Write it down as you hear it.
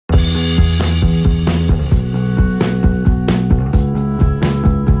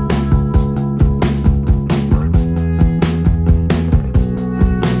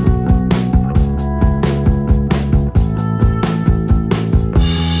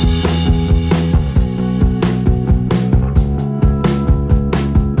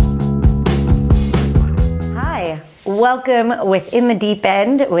Welcome Within the Deep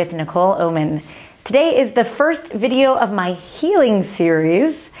End with Nicole Oman. Today is the first video of my healing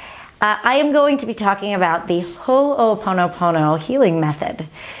series. I am going to be talking about the Ho'oponopono healing method.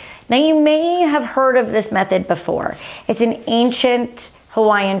 Now, you may have heard of this method before. It's an ancient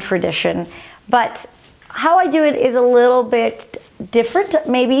Hawaiian tradition, but how I do it is a little bit different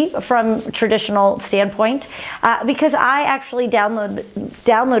maybe from traditional standpoint because I actually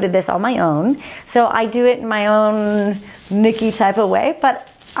downloaded this on my own. So I do it in my own Nikki type of way, but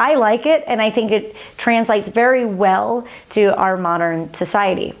I like it and I think it translates very well to our modern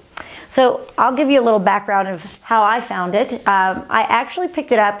society. So I'll give you a little background of how I found it. I actually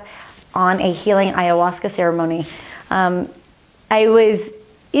picked it up on a healing ayahuasca ceremony. I was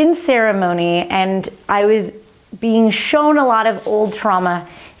in ceremony and I was being shown a lot of old trauma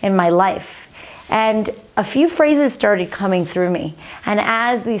in my life. And a few phrases started coming through me. And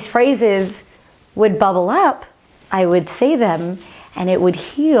as these phrases would bubble up, I would say them and it would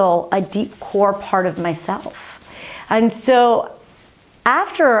heal a deep core part of myself. And so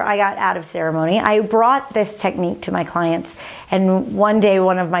after I got out of ceremony, I brought this technique to my clients. And one day,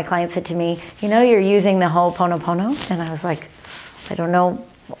 one of my clients said to me, "You know, you're using the Ho'oponopono?" And I was like, "I don't know.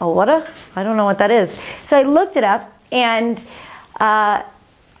 I don't know what that is." So I looked it up and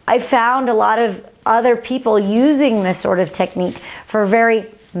I found a lot of other people using this sort of technique for very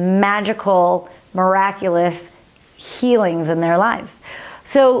magical, miraculous healings in their lives.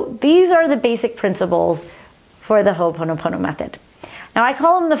 So these are the basic principles for the Ho'oponopono method. Now, I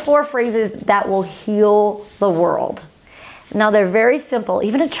call them the 4 phrases that will heal the world. Now, they're very simple.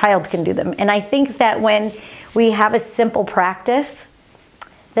 Even a child can do them. And I think that when we have a simple practice,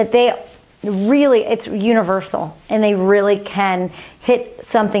 that it's universal and they really can hit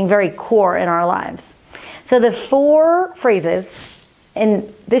something very core in our lives. So the 4 phrases, and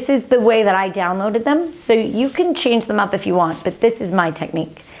this is the way that I downloaded them, so you can change them up if you want, but this is my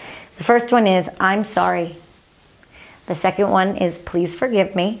technique. The first one is, "I'm sorry." The second one is, "Please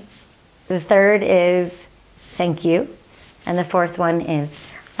forgive me." The third is, "Thank you." And the fourth one is,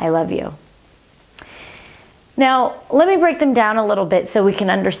 "I love you." Now, let me break them down a little bit so we can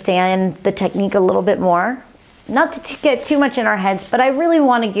understand the technique a little bit more. Not to get too much in our heads, but I really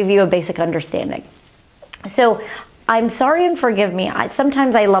want to give you a basic understanding. So, I'm sorry and forgive me.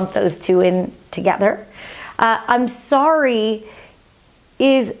 Sometimes I lump those two in together. I'm sorry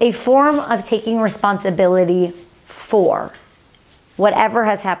is a form of taking responsibility for whatever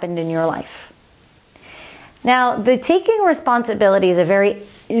has happened in your life. Now, the taking responsibility is a very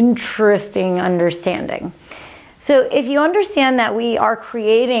interesting understanding. So if you understand that we are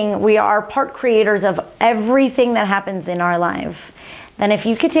part creators of everything that happens in our life, then if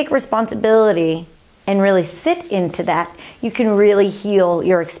you could take responsibility and really sit into that, you can really heal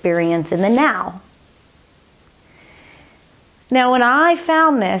your experience in the now. Now, when I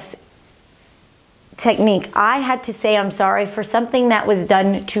found this technique, I had to say I'm sorry for something that was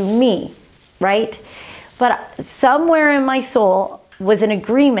done to me, right? But somewhere in my soul was an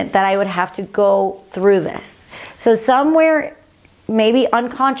agreement that I would have to go through this. So somewhere, maybe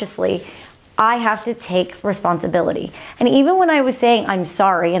unconsciously, I have to take responsibility. And even when I was saying I'm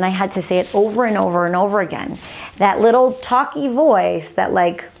sorry, and I had to say it over and over and over again, that little talky voice, that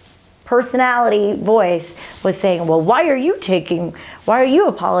like personality voice was saying, "Well, why are you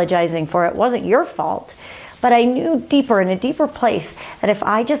apologizing for it? It wasn't your fault." But I knew deeper, in a deeper place, that if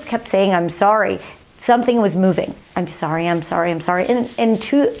I just kept saying I'm sorry, something was moving. I'm sorry, I'm sorry, I'm sorry. And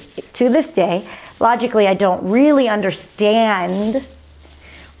to this day, logically, I don't really understand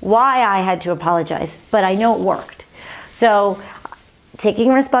why I had to apologize, but I know it worked. So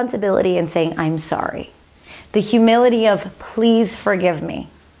taking responsibility and saying I'm sorry. The humility of please forgive me,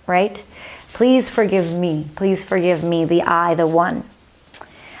 right? Please forgive me. Please forgive me, the I, the one.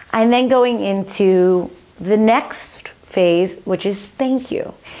 And then going into the next phase, which is thank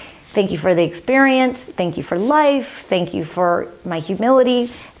you. Thank you for the experience. Thank you for life. Thank you for my humility.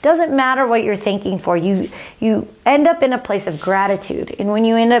 It doesn't matter what you're thanking for. You end up in a place of gratitude. And when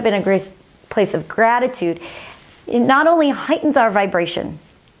you end up in a great place of gratitude, it not only heightens our vibration,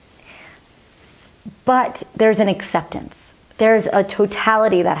 but there's an acceptance. There's a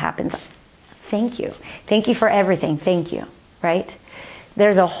totality that happens. Thank you. Thank you for everything. Thank you, right?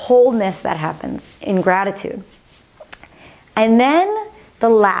 There's a wholeness that happens in gratitude. And then the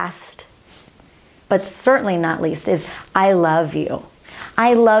last, but certainly not least, is I love you.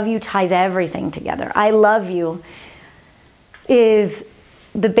 I love you ties everything together. I love you is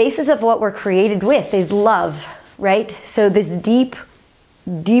the basis of what we're created with, is love, right? So this deep,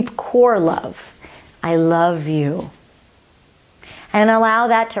 deep core love. I love you. and allow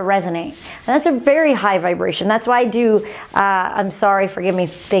that to resonate. And that's a very high vibration. That's why I do, I'm sorry, forgive me,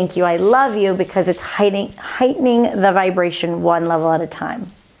 thank you, I love you, because it's heightening the vibration one level at a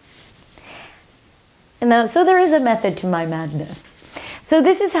time. And so there is a method to my madness. So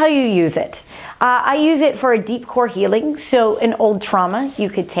this is how you use it. I use it for a deep core healing. So an old trauma,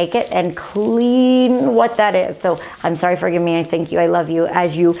 you could take it and clean what that is. So I'm sorry, forgive me, I thank you, I love you,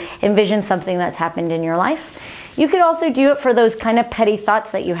 as you envision something that's happened in your life. You could also do it for those kind of petty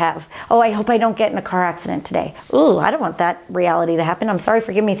thoughts that you have. Oh, I hope I don't get in a car accident today. Ooh, I don't want that reality to happen. I'm sorry,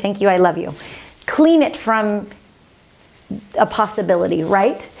 forgive me, thank you, I love you. Clean it from a possibility,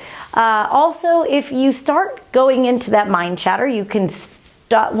 right? Also, if you start going into that mind chatter, you can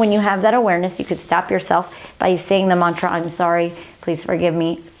stop, when you have that awareness, you could stop yourself by saying the mantra, I'm sorry, please forgive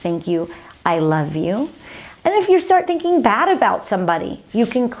me, thank you, I love you. And if you start thinking bad about somebody, you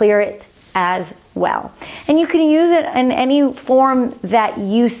can clear it as well. And you can use it in any form that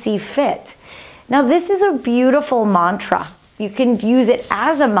you see fit. Now, this is a beautiful mantra. You can use it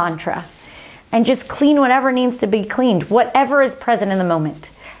as a mantra and just clean whatever needs to be cleaned, whatever is present in the moment.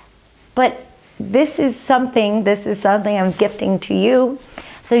 But this is something I'm gifting to you.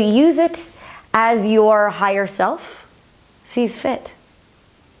 So use it as your higher self sees fit,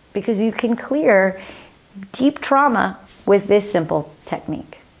 because you can clear deep trauma with this simple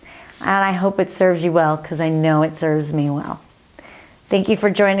technique. And I hope it serves you well, because I know it serves me well. Thank you for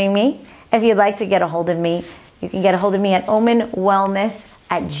joining me. If you'd like to get a hold of me, you can get a hold of me at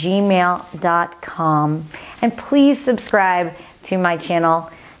omanwellness@gmail.com. And please subscribe to my channel.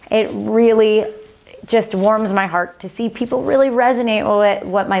 It really just warms my heart to see people really resonate with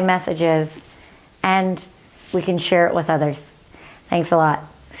what my message is, and we can share it with others. Thanks a lot.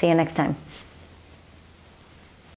 See you next time.